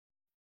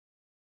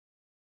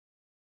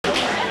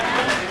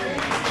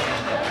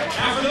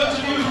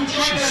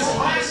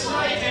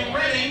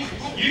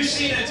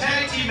introducing a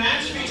tag team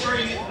match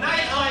featuring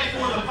Night High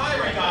for the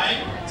Pirate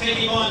Guy,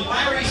 taking on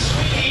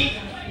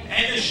Sweeney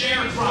and the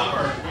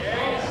Sharecropper.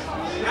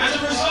 As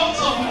a result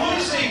of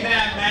losing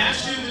that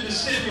match due to the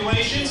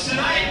stipulations,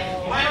 tonight,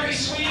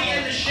 Sweeney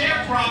and the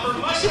Sharecropper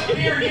must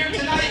appear here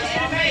tonight in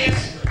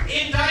Emmaus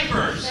in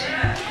diapers. Here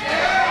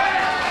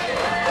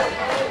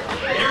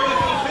to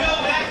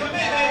fulfill that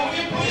commitment, will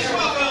you please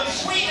welcome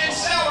Sweet and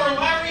Sour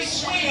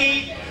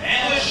Sweeney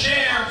and the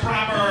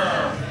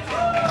Sharecropper.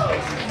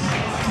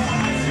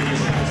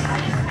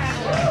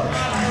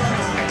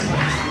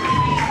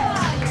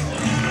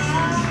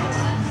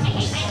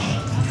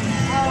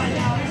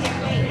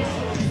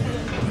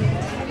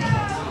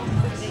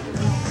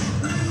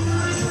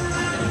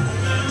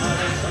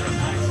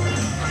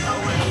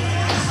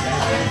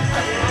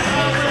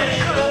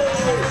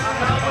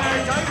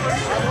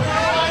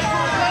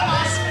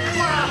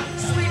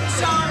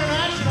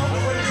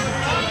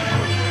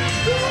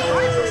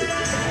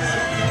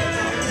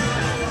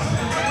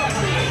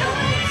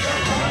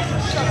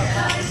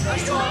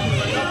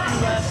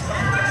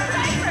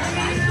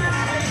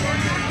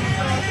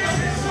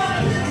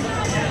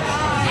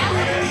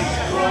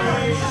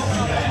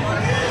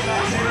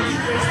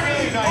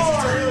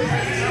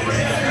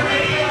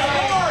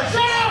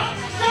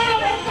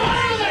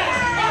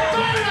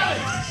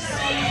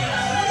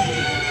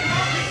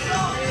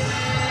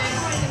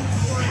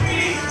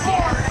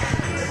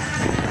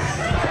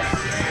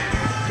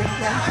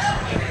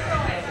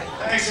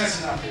 That's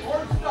enough.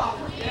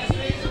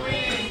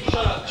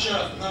 Shut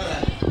up. None of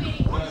that.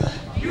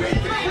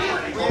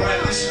 All right,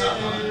 listen up,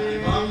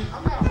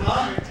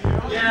 huh?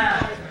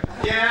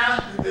 Yeah.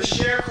 The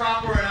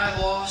Sharecropper and I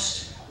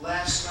lost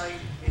last night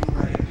in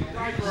Reading.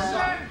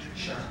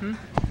 Shut up.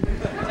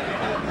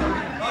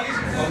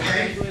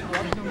 Okay?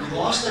 We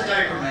lost the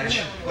diaper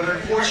match, but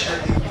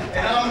unfortunately,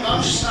 and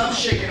I'm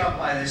shaken up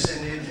by this,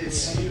 and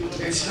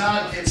it's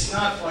not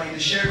funny. The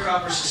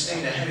Sharecropper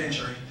sustained a head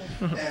injury.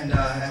 And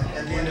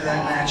at the end of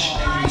that match,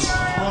 and he was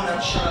blown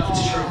out. Shut up,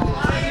 it's true.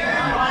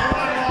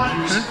 And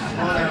he was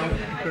blown out,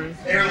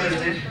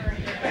 airlifted.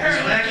 He's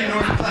back in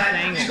North Platte.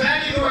 He's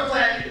back in North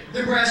Platte,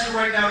 Nebraska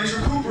right now. He's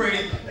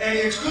recuperating, and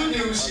it's good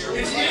news.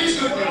 It is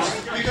good news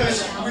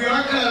because we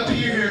aren't going to be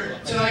here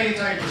tonight in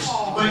diapers,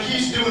 but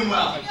he's doing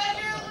well.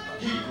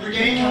 He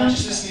regained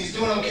consciousness and he's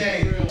doing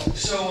okay.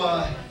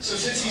 So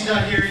since he's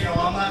not here, you know,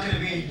 I'm not going to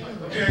be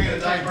appearing in a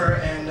diaper,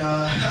 and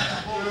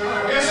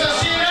guess I'll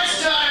see you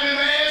next time,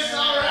 man.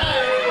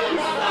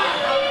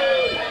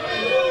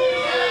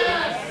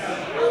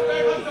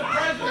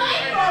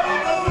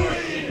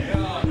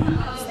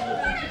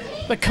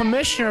 The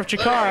commissioner of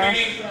CHIKARA.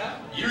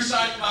 You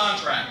signed a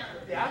contract.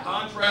 The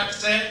contract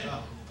said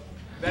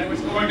that it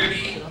was going to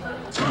be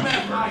 2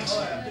 members.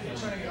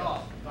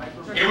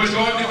 It was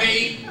going to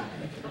be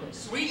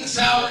Sweet and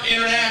Sour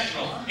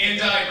International in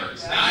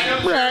diapers. Now I know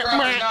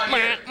Sharecropper's not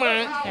here.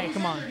 Hey,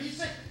 come on.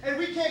 And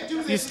we can't do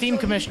this. The esteemed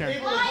commissioner.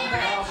 But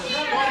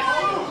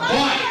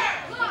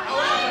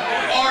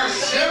there are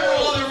several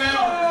other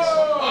members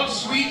of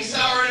Sweet and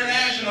Sour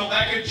International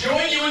that could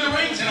join you in the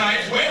ring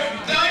tonight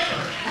with diapers.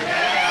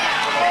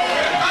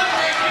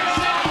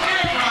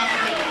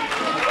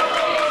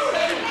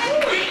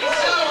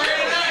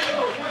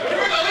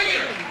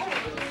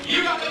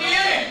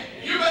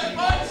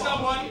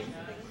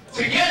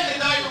 To get the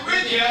diaper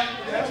with you, you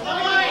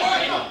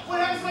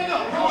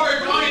are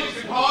going to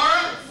CHIKARA,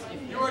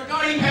 you are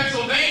going to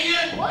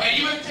Pennsylvania, and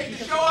you have to take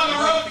the show on the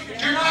road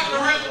because you're not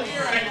going to wrestle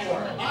here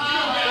anymore.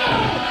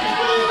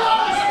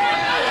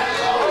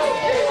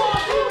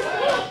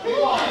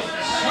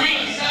 Sweet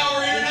and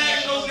Sour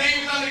International's name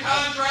is on the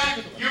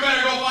contract. You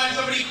better go find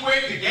somebody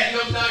quick to get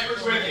those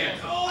diapers with you.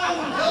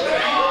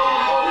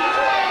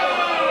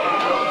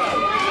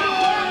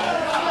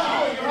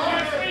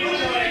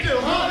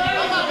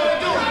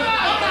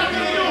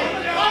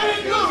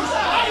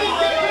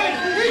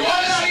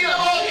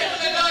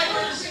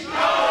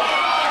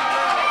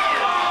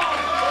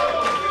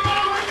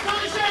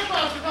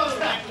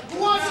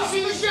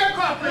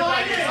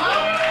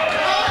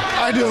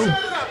 I do. The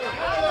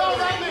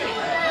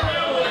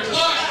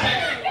clock's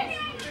ticking.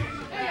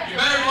 You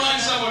better find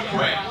someone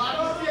quick.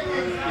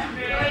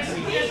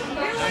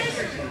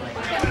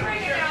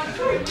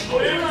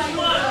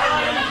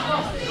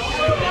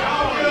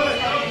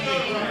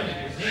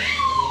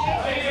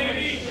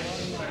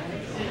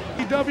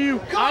 IW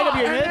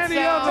and any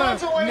other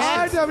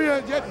next. IW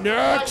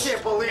next. I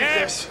can't believe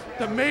this.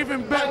 The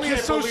Maven Bentley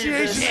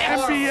Association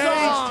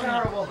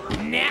NBA.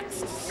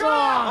 Next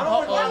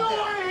song.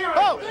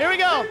 Oh, here we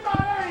go.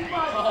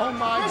 Oh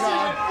my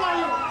God.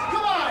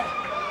 Come on.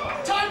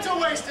 Time to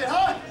waste it,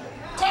 huh?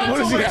 What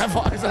does he have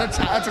on? That's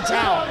a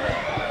towel.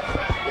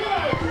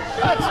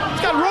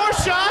 It's got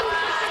Rorschach.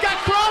 It's got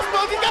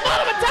crossbows. He's got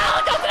Mono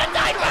Metallico in a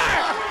diaper.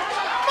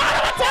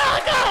 Mono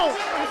Metallico.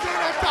 It's in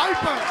a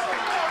diaper.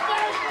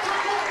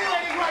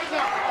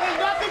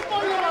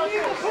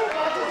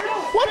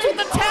 What's with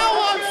the towel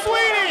on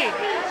Sweeney?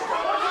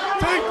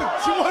 Take the.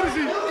 What is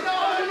he?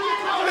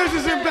 This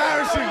is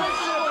embarrassing.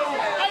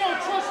 I don't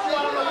trust you.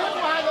 I don't know what's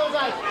behind those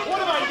eyes. What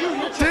am I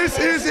This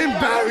is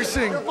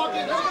embarrassing.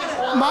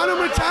 Mono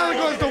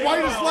Metallico has the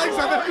whitest legs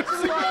I've ever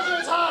seen.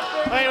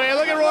 Wait,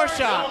 look at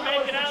Rorschach.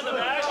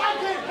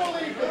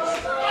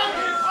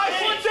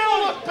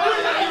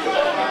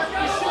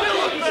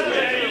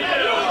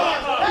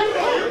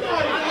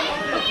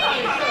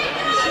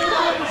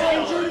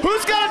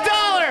 Who's got $1?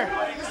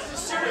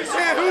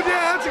 Yeah, who did?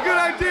 That's a good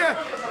idea.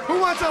 Who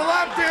wants a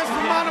lap dance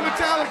from Mono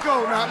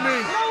Metallico? Not me.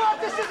 You know what?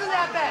 This isn't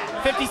that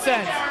bad. 50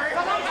 cents.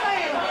 But I'm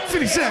saying.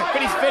 50 Cent.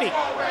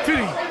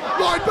 50.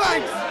 Lloyd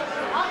Banks.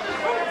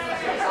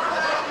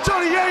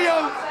 Tony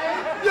Yayo.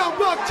 Young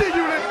Buck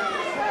G-Unit.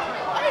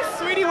 Why is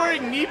Sweeney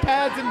wearing knee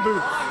pads and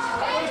boots?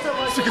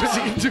 Because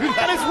he can do that.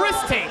 And his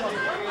wrist tape.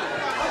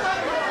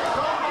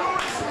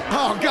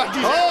 Oh, God.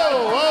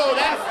 Whoa,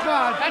 that's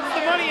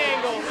the money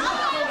angle.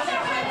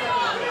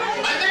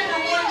 I think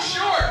we're one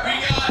short. We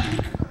got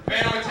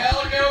Mono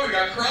Metallico, we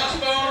got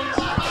Crossbones,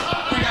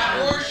 we got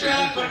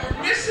Rorschach, but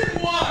we're missing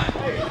one.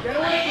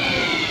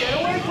 Get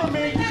away from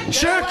me.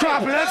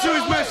 Sharecropper, that's who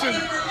he's missing. I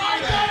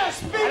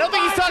don't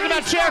think he's talking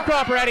about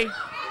sharecropper, Eddie.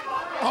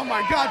 Oh,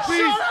 my God,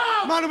 please.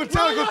 Mono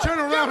Metallico, turn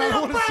around. I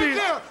don't want to see it.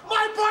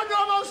 My partner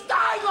almost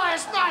died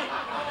last night.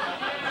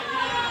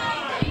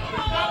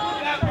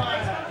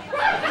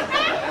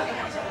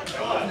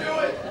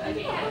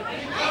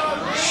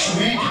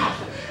 Sweet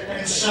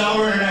and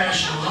Sour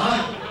International,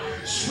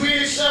 huh? Sweet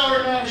and Sour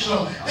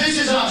International. This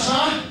is us,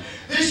 huh?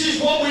 This is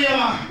what we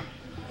are.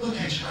 Look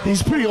at you.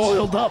 He's pretty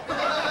oiled up. Look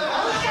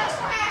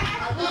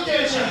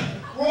at you.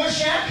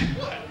 Rorschach?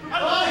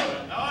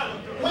 Huh?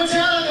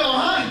 Metallico,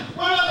 huh?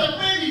 What about the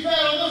baby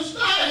fat on those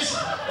thighs?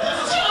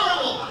 That's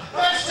terrible.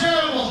 That's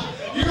terrible.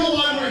 You know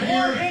why we're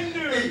here?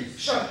 Hey,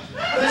 shut up.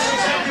 That's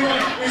exactly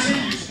right.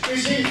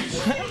 It's Hindus.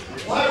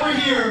 Why we're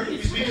here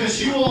is because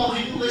you all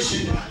didn't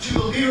listen to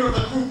the leader of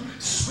the group,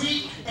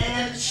 Sweet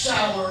and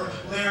Sour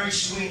Larry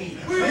Sweeney.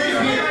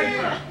 We're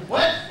here.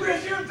 What?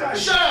 Where's your dice?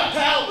 Shut up,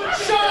 pal.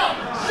 Shut up.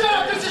 Shut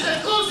up. This is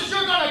as close as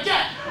you're gonna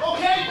get.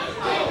 Okay?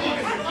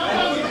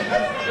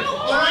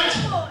 All right.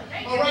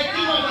 All right.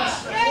 Do my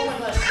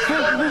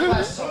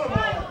best.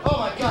 Oh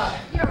my God.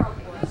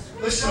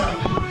 Listen up.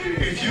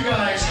 If you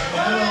guys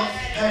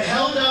had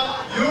held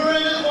up your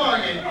end of the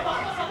bargain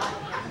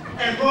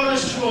and brought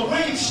us to a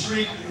winning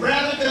streak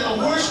rather than the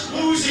worst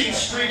losing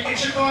streak in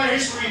CHIKARA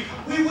history,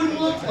 we wouldn't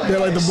look like They're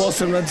like the this.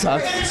 Boston Red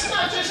Sox. And it's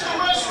not just the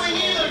wrestling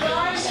either,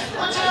 guys.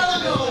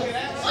 Metallico.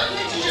 Why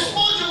can't you just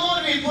fold your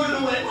laundry and put it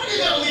away? Why do you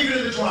gotta leave it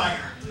in the dryer?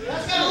 You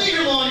gotta leave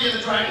your laundry in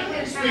the dryer.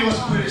 He wants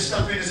to put his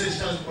stuff in as it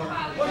doesn't work.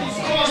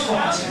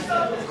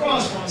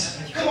 Crossbones.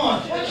 Come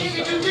on. Why can't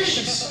you do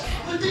dishes?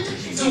 Put the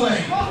dishes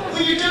away.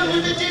 When you're done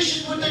with the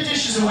dishes, put the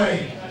dishes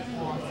away.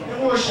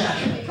 Rorschach,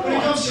 when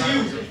it comes to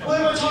you, what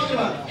am I talking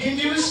about?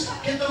 Hindus?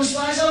 Get those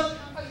thighs up?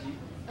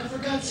 And for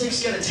God's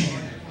sakes, get a tan.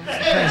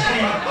 Get a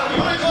tan. You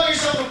want to call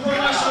yourself a pro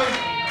wrestler?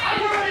 I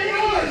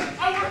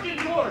work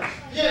indoors.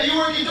 Yeah, you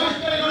work indoors.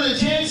 You gotta go to the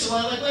tan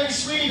salon like Larry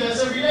Sweeney does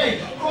every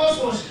day.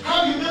 Crossbones,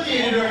 how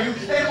humiliated are you?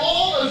 And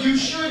all of you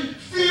should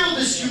feel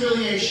this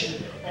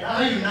humiliation. And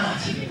I do not.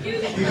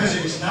 Because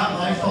it is not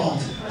my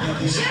fault that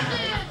this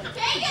happened.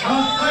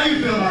 How do you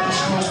feel about this,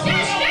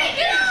 Crossbones?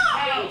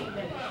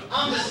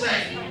 I'm just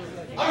saying.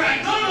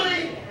 Alright,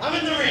 normally I'm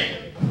in the ring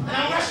and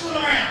I'm wrestling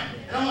around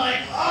and I'm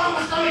like, oh,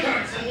 my stomach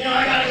hurts and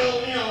I gotta go,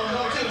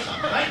 number 2 or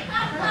something, right?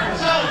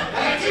 So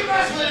I keep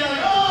wrestling and I'm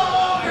like,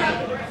 oh, crap.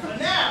 But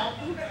now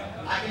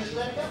I can just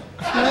let it go.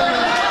 That's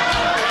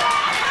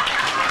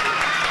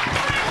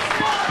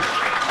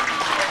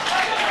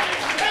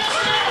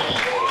terrible.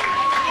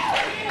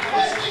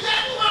 That's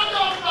exactly what I'm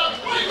talking about.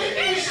 Why can't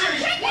you be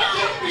serious? Why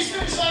can't you be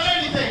serious about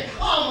anything?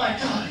 Oh my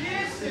God.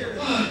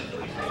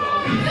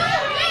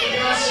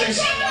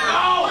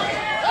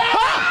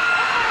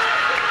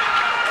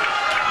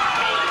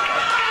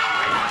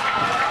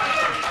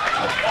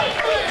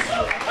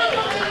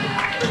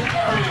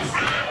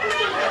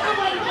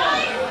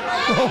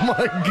 Oh my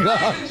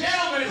God. Ladies and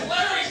gentlemen, it's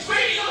Larry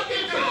Sweeney. Look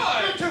at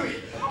God. Give it to me.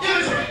 Give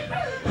it to me.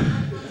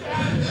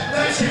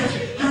 That's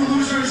it. You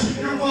losers,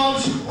 your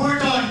bums, we're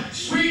done.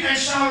 Sweet and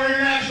Sour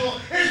International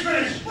is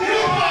finished. You're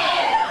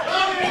fired.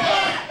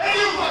 And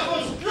you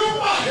bums, you're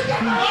fired.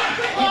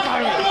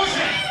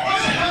 Rorschach,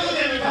 now look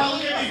at me, pal.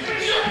 Look at me.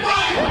 You're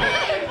fired.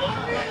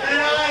 And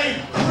I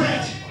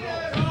quit.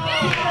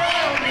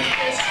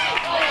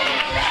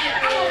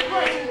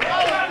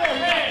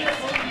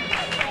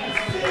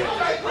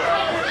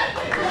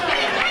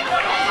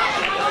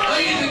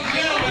 Ladies and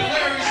gentlemen,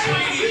 Larry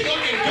Sweeney's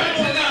looking good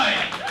tonight.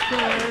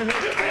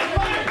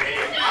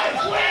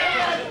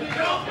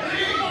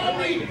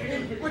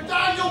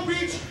 Redondo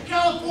Beach,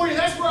 California,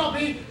 that's where I'll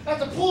be. At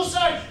the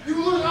poolside, you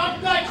lose, I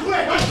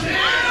quit.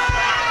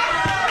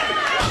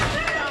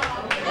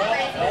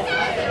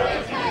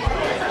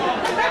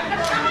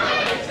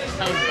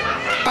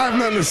 I have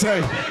nothing to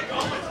say.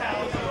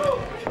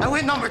 I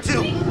went number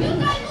 2.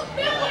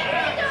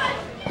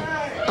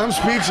 I'm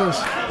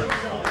speechless.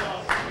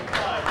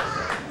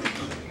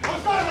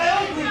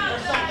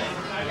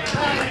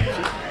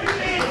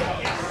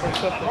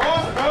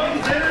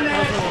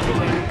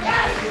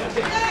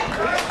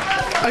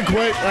 I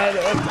quit.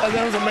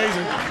 That was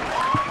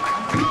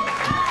amazing.